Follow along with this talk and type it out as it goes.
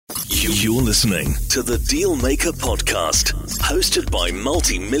You're listening to the Dealmaker Podcast, hosted by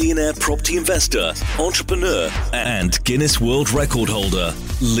multi-millionaire property investor, entrepreneur, and Guinness World Record holder,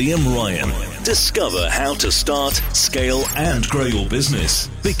 Liam Ryan. Discover how to start, scale, and grow your business.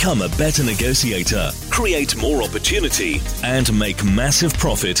 Become a better negotiator, create more opportunity, and make massive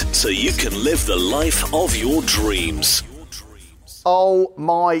profit so you can live the life of your dreams. Oh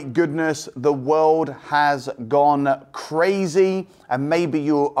my goodness, the world has gone crazy, and maybe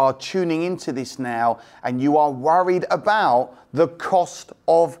you are tuning into this now and you are worried about the cost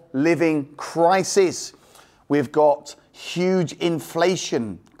of living crisis. We've got huge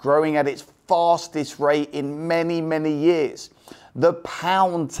inflation growing at its fastest rate in many years. The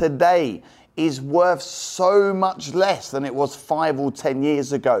pound today is worth so much less than it was 5 or 10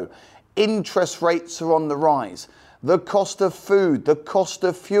 years ago. Interest rates are on the rise. The cost of food, the cost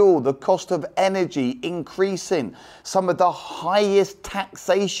of fuel, the cost of energy increasing. Some of the highest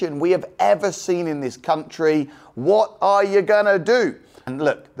taxation we have ever seen in this country. What are you gonna do? And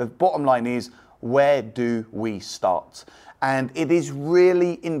look, the bottom line is, where do we start? And it is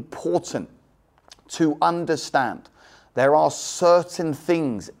really important to understand there are certain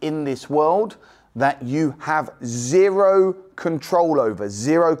things in this world that you have zero control over,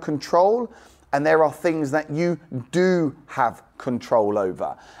 zero control. And there are things that you do have control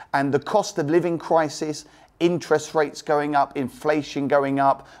over. And the cost of living crisis, interest rates going up, inflation going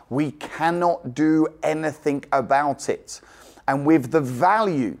up, we cannot do anything about it. And with the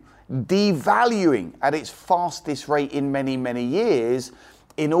value devaluing at its fastest rate in many years,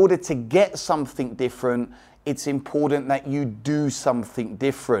 in order to get something different, it's important that you do something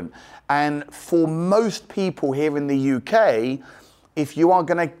different. And for most people here in the UK, if you are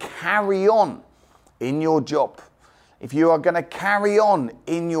going to carry on in your job, if you are going to carry on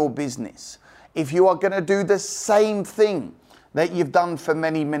in your business, if you are going to do the same thing that you've done for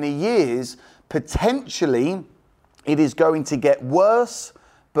many years, potentially it is going to get worse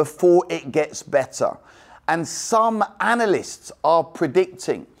before it gets better. And some analysts are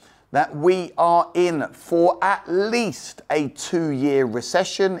predicting that we are in for at least a 2-year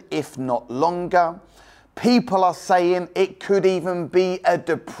recession, if not longer. People are saying it could even be a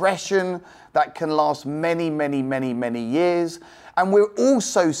depression that can last many years. And we're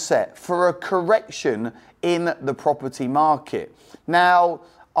also set for a correction in the property market. Now,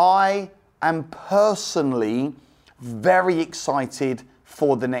 I am personally very excited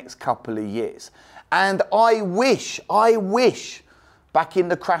for the next couple of years. And I wish, back in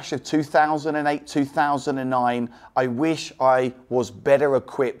the crash of 2008, 2009, I wish I was better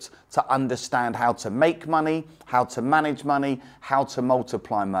equipped to understand how to make money, how to manage money, how to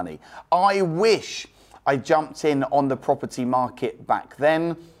multiply money. I wish I jumped in on the property market back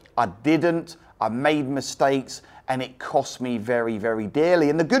then. I didn't. I made mistakes, and it cost me very dearly.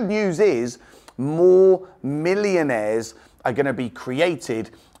 And the good news is more millionaires are going to be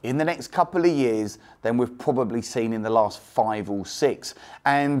created in the next couple of years than we've probably seen in the last 5 or 6.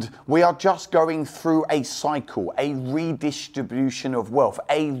 And we are just going through a cycle, a redistribution of wealth,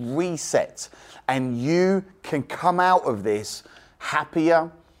 a reset. And you can come out of this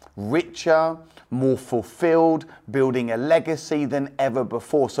happier, richer, more fulfilled, building a legacy than ever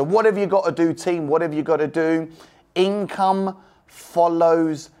before. So what have you got to do, team? What have you got to do? Income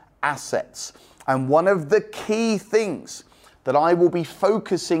follows assets. And one of the key things that I will be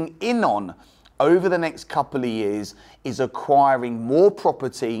focusing in on over the next couple of years is acquiring more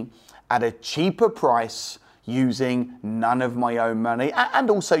property at a cheaper price using none of my own money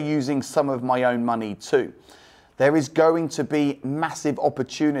and also using some of my own money too. There is going to be massive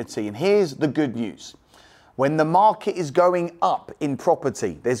opportunity, and here's the good news. When the market is going up in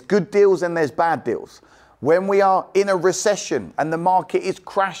property, there's good deals and there's bad deals. When we are in a recession and the market is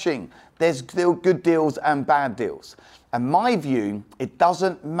crashing, there's still good deals and bad deals. And my view, it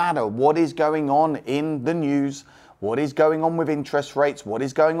doesn't matter what is going on in the news, what is going on with interest rates, what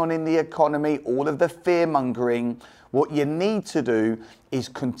is going on in the economy, all of the fear mongering. What you need to do is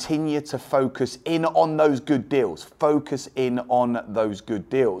continue to focus in on those good deals. Focus in on those good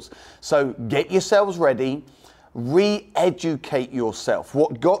deals. So get yourselves ready, re-educate yourself.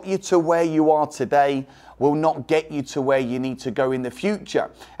 What got you to where you are today will not get you to where you need to go in the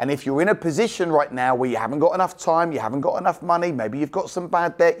future. And if you're in a position right now where you haven't got enough time, you haven't got enough money, maybe you've got some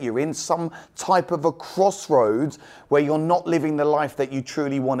bad debt, you're in some type of a crossroads where you're not living the life that you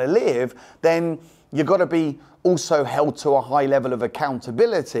truly want to live, then you've got to be also held to a high level of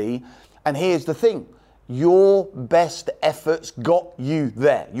accountability. And here's the thing. Your best efforts got you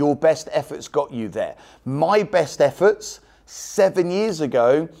there. Your best efforts got you there. My best efforts 7 years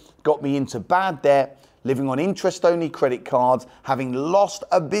ago got me into bad debt, living on interest-only credit cards, having lost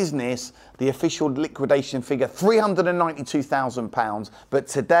a business, the official liquidation figure, £392,000. But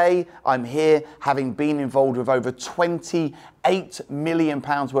today, I'm here having been involved with over £28 million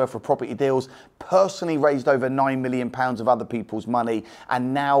worth of property deals, personally raised over £9 million of other people's money,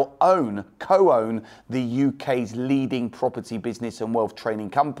 and now co-own the UK's leading property business and wealth training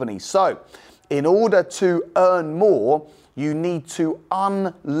company. So, in order to earn more, you need to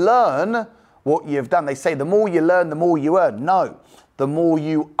unlearn what you've done. They say the more you learn, the more you earn. No, the more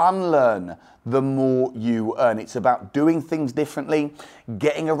you unlearn, the more you earn. It's about doing things differently,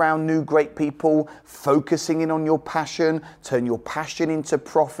 getting around new great people, focusing in on your passion, turn your passion into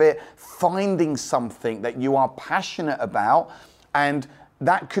profit, finding something that you are passionate about, and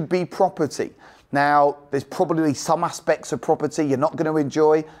that could be property. Now, there's probably some aspects of property you're not going to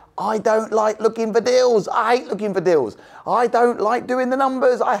enjoy. I don't like looking for deals. I hate looking for deals. I don't like doing the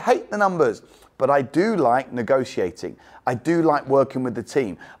numbers. I hate the numbers. But I do like negotiating. I do like working with the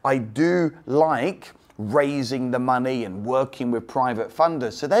team. I do like raising the money and working with private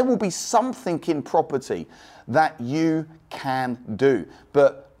funders. So there will be something in property that you can do.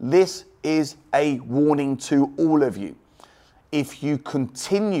 But this is a warning to all of you. If you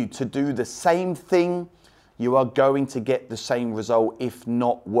continue to do the same thing, you are going to get the same result, if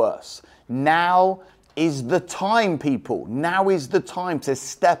not worse. Now is the time, people. Now is the time to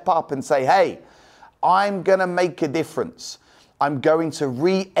step up and say, hey, I'm going to make a difference. I'm going to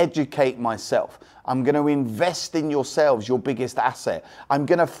re-educate myself. I'm going to invest in yourselves, your biggest asset. I'm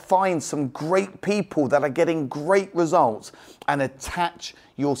going to find some great people that are getting great results and attach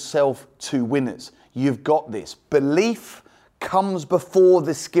yourself to winners. You've got this. Belief comes before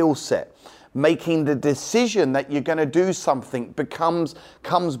the skill set. Making the decision that you're going to do something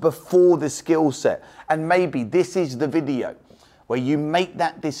comes before the skill set. And maybe this is the video where you make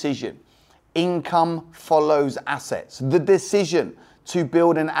that decision. Income follows assets. The decision to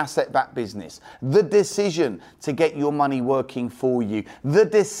build an asset-backed business. The decision to get your money working for you. The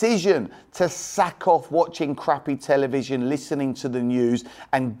decision to sack off watching crappy television, listening to the news,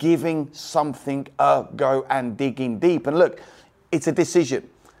 and giving something a go and digging deep. And look, it's a decision.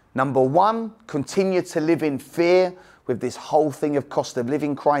 Number one, continue to live in fear with this whole thing of cost of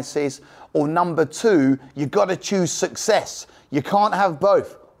living crisis. Or number two, you've got to choose success. You can't have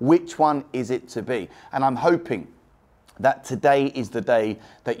both. Which one is it to be? And I'm hoping that today is the day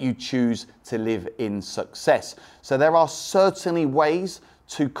that you choose to live in success. So there are certainly ways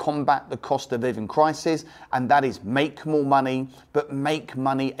to combat the cost of living crisis, and that is make more money, but make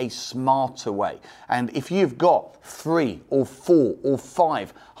money a smarter way. And if you've got 3 or 4 or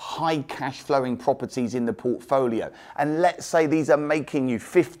 5 high cash flowing properties in the portfolio, and let's say these are making you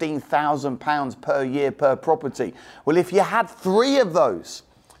 £15,000 per year per property, well, if you had 3 of those,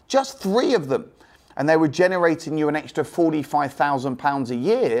 just 3 of them, and they were generating you an extra £45,000 a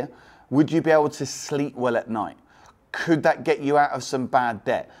year, would you be able to sleep well at night? Could that get you out of some bad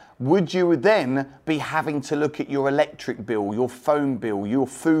debt? Would you then be having to look at your electric bill, your phone bill, your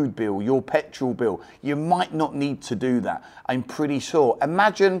food bill, your petrol bill? You might not need to do that, I'm pretty sure.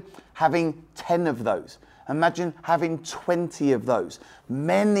 Imagine having 10 of those. Imagine having 20 of those.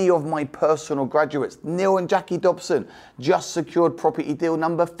 Many of my personal graduates, Neil and Jackie Dobson, just secured property deal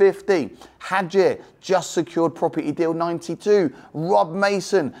number 50. Hajir just secured property deal 92. Rob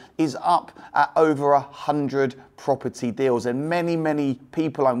Mason is up at over 100 property deals, and many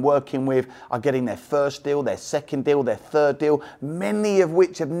people I'm working with are getting their first deal, their second deal, their third deal, many of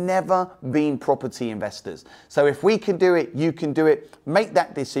which have never been property investors. So if we can do it, you can do it. Make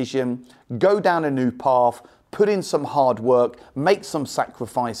that decision, go down a new path, put in some hard work, make some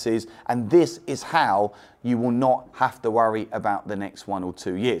sacrifices, and this is how you will not have to worry about the next 1 or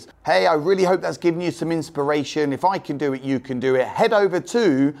 2 years. Hey, I really hope that's given you some inspiration. If I can do it, you can do it. Head over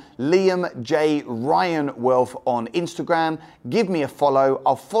to Liam J. Ryan Wealth on Instagram. Give me a follow.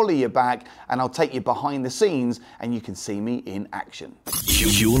 I'll follow you back and I'll take you behind the scenes and you can see me in action.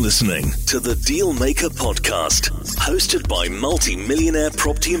 You're listening to the Dealmaker Podcast, hosted by multi-millionaire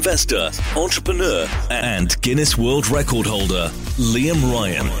property investor, entrepreneur, and Guinness World Record holder, Liam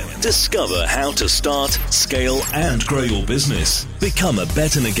Ryan. Discover how to start, scale, and grow your business. Become a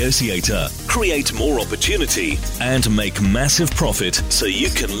better negotiator, create more opportunity, and make massive profit so you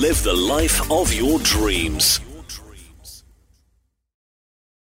can live the life of your dreams.